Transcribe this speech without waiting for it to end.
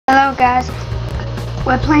guys,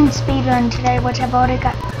 we're playing speedrun today, which I've already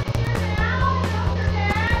got.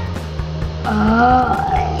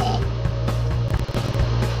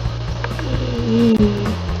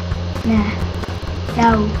 Nah,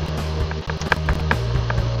 no.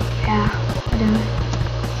 Yeah,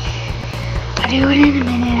 I'll do it in a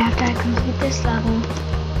minute after I complete this level.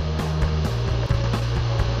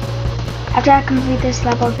 After I complete this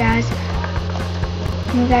level, guys,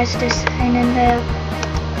 you guys just hang in there,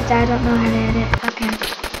 because I don't know how to edit. Okay.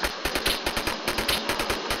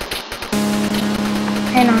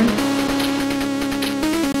 Hang on.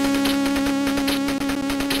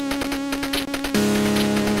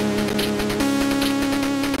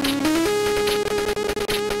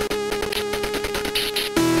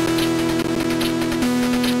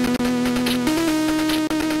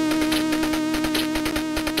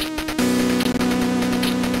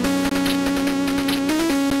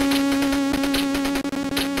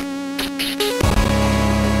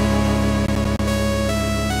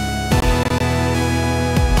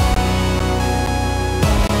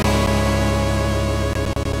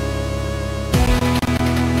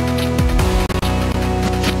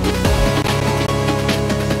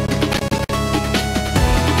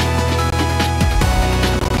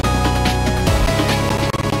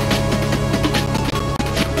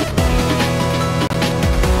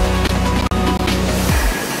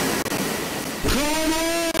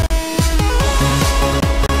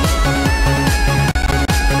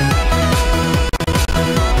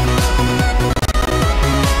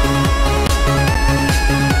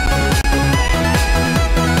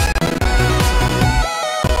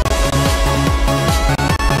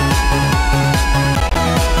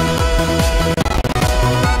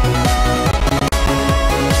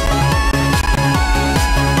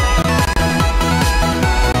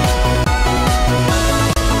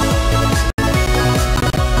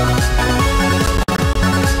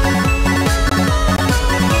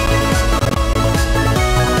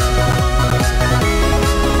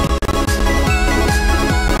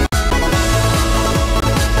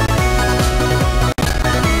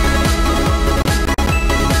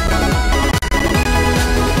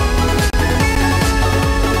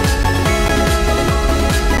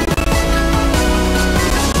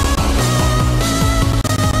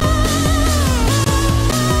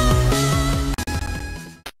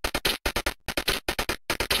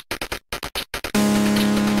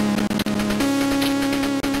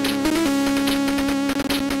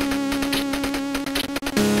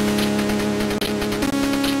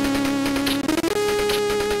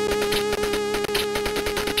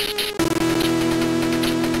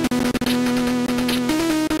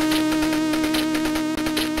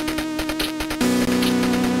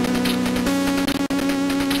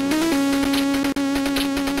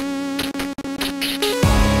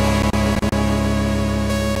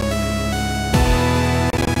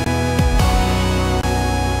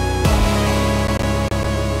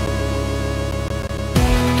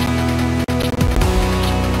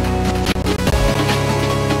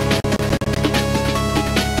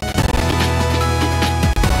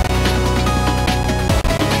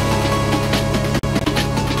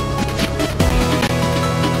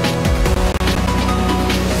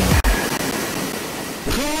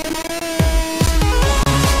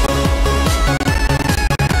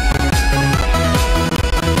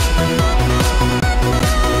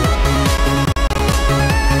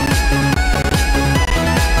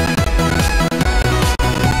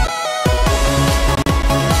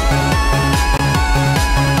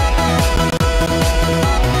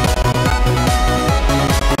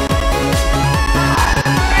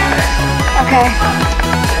 Okay.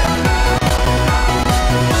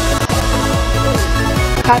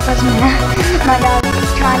 Papa's my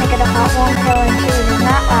dog's trying to get a hot warm pill and she does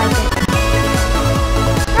not like it.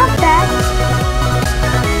 Not bad.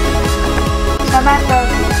 So about the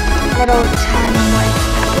little tiny one.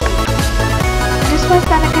 I just wish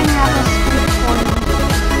that I can have a sweet one.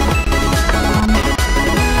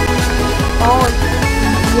 Oh,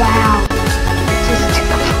 wow.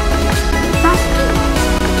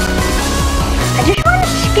 I just want to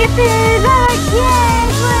skip it, like, yeah,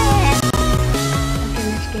 okay,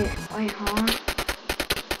 let's get it. Wait, hold on.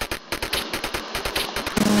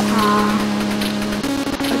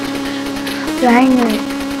 Dang it.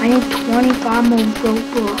 I need 25 more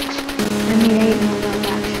Robux. I need 8 more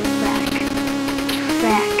Robux.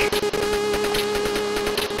 Back.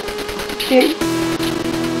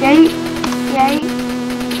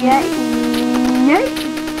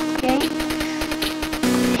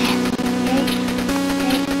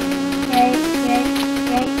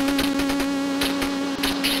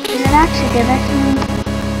 Does it actually give it to me?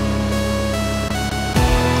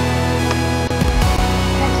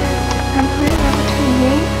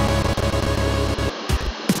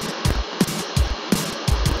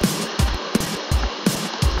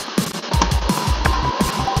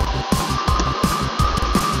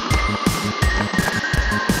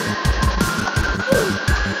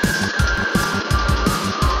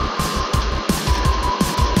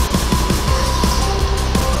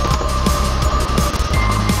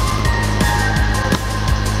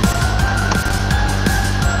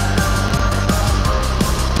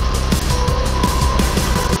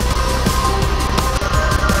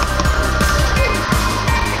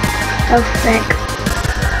 so thick.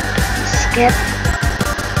 Skip.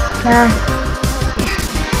 No.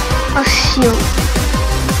 Oh shoot.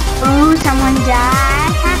 Ooh, someone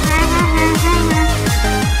died.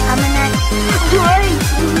 I'm an expert.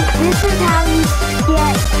 This is how you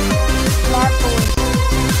get levels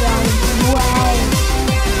the way.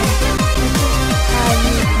 This is how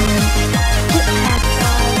you get past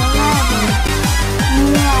the level.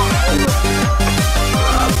 Yeah.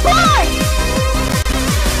 Boy!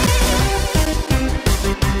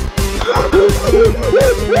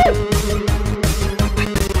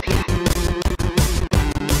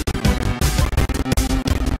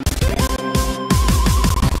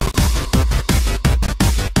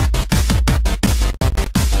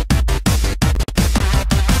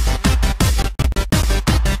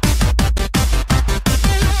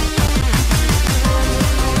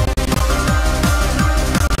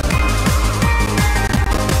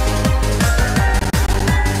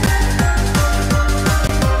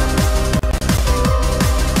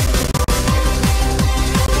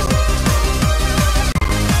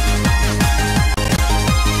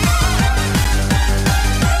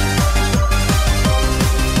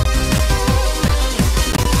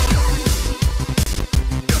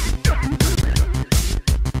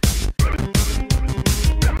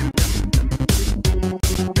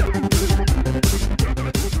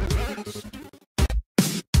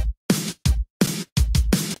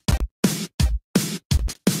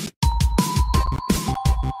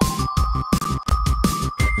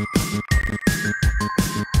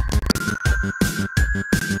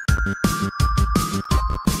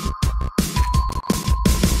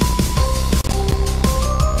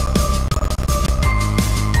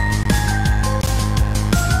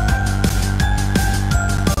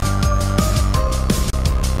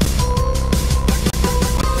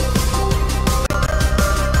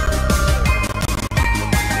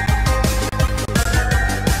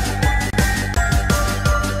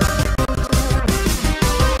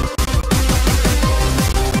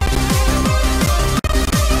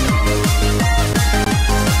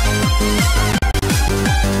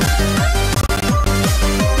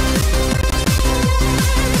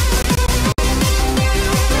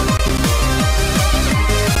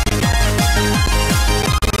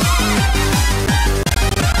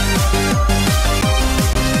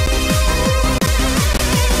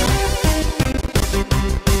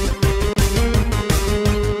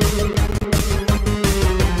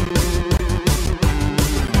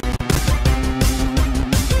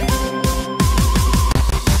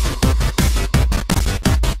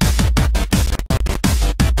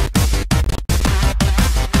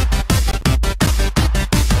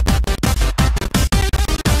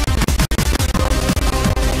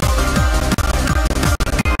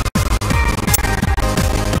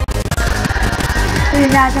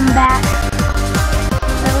 Guys, I'm back.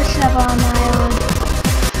 Let's have on my own.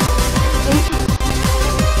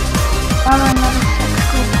 I'm on another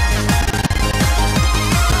six.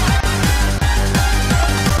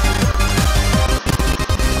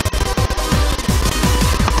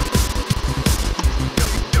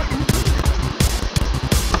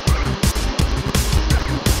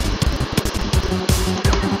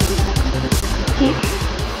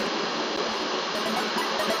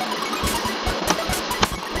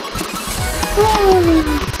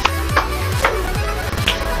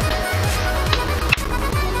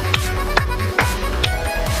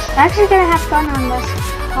 I'm actually gonna have fun on this.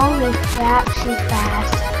 Holy crap, she's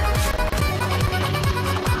fast.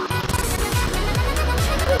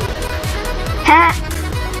 Ha!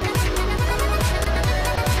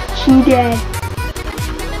 She did.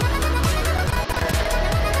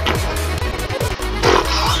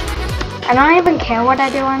 I don't even care what I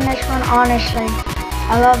do on this one, honestly.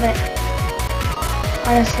 I love it.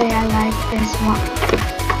 Honestly, I like this one.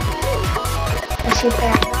 Let's see if I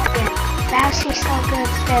love it. Wow, she's so good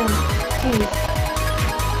still. Jeez.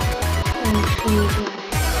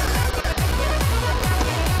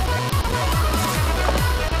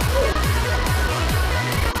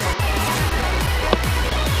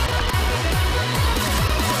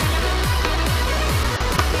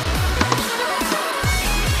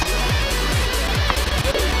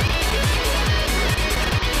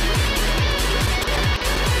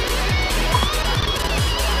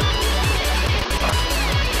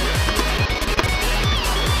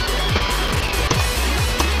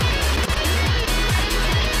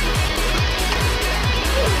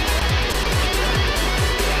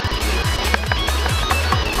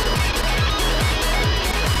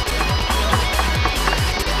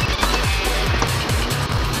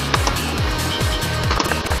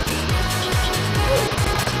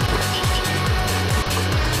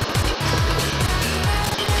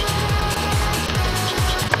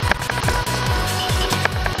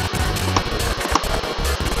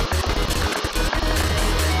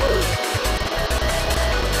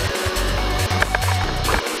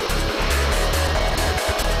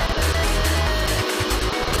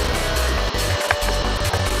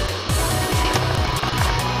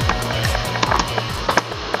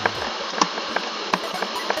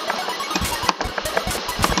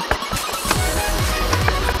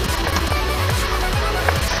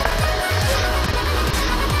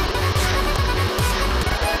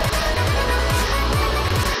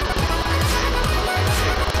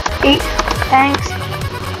 Thanks.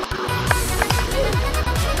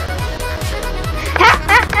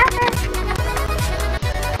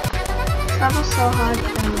 This level's so hard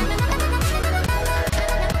though.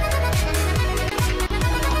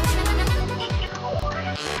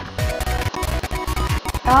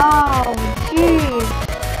 Oh, jeez.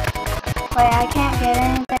 Wait, I can't get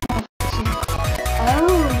anything.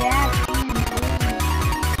 Oh, yeah, I can.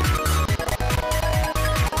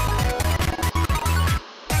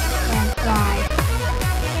 Can't fly.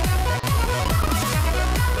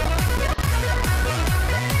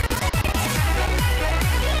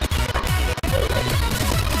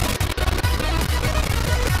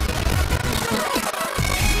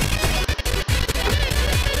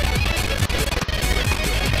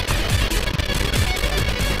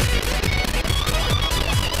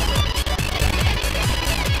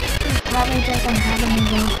 Probably doesn't have any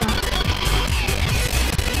Robux.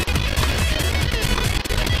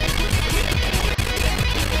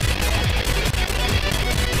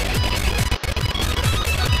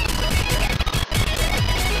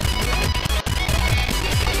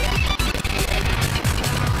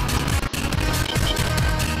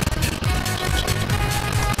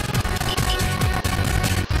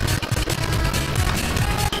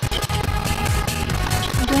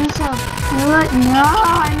 I'm doing so good. No,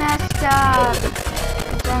 I messed up.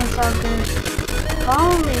 I'm doing so good.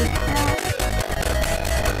 Holy crap.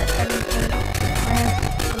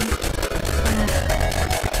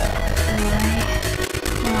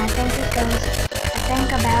 No, I think it goes. I think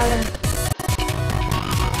about it.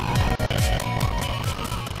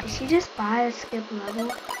 Did she just buy a skip level?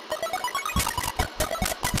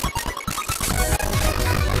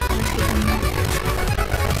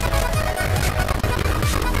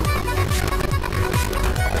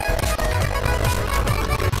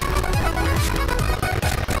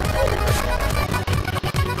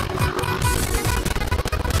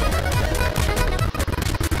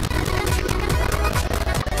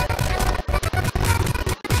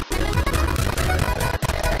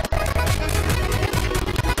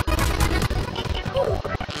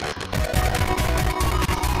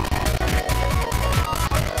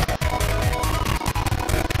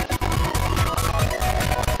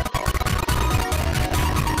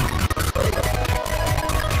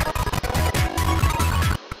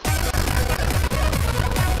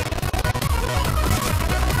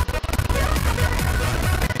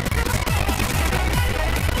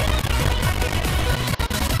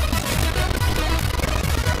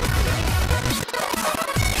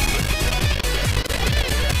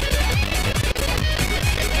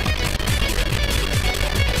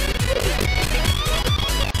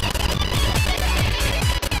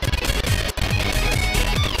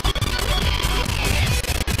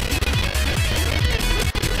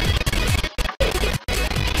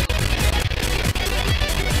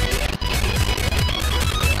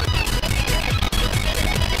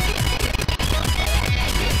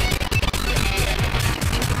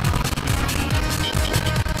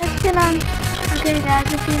 Okay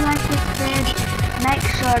guys, if you like this vid, make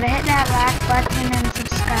sure to hit that like button and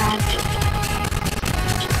subscribe.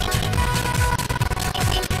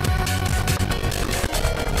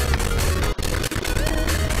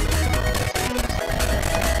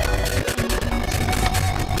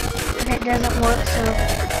 If it doesn't work, so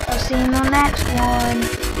I'll see you in the next one.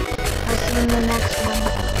 I'll see you in the next one.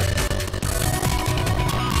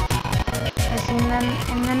 I'll see you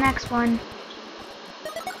in the next one.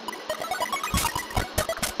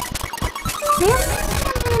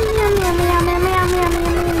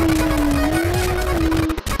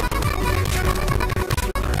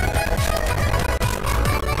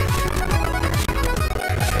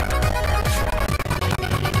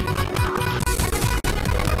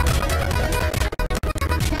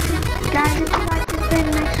 Guys, if you like this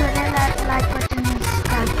video, make sure to hit that like button and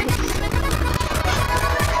subscribe, please.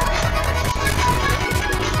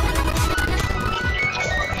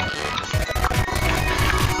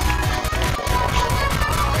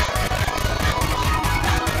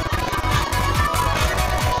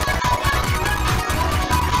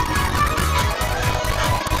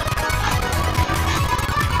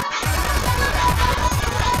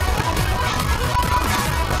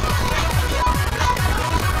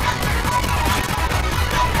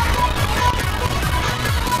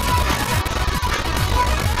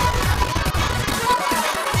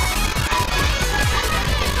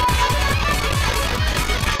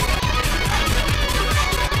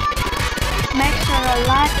 Make sure to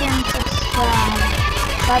like and subscribe.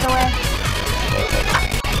 By the way,